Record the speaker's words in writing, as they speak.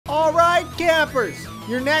right, campers.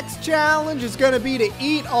 Your next challenge is gonna be to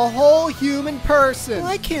eat a whole human person.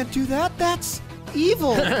 Well, I can't do that. That's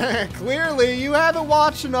evil. Clearly, you haven't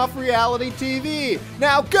watched enough reality TV.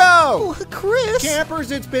 Now go! Oh, Chris!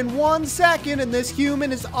 Campers, it's been 1 second and this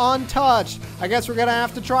human is untouched. I guess we're gonna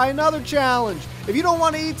have to try another challenge. If you don't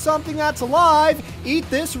want to eat something that's alive, eat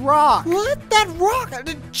this rock. What? That rock?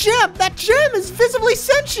 The gem! That gem is visibly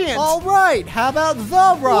sentient! All right, how about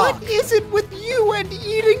the rock? What is it with you and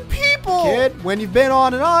eating people? Kid, when you've been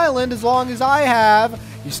on an island as long as I have,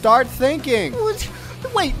 you start thinking.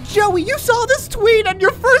 Wait, Joey, you saw this tweet and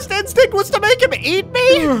your first instinct was to make him eat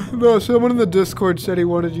me? No, someone in the Discord said he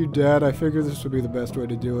wanted you dead. I figured this would be the best way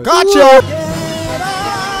to do it. Gotcha!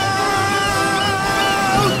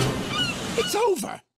 It's over.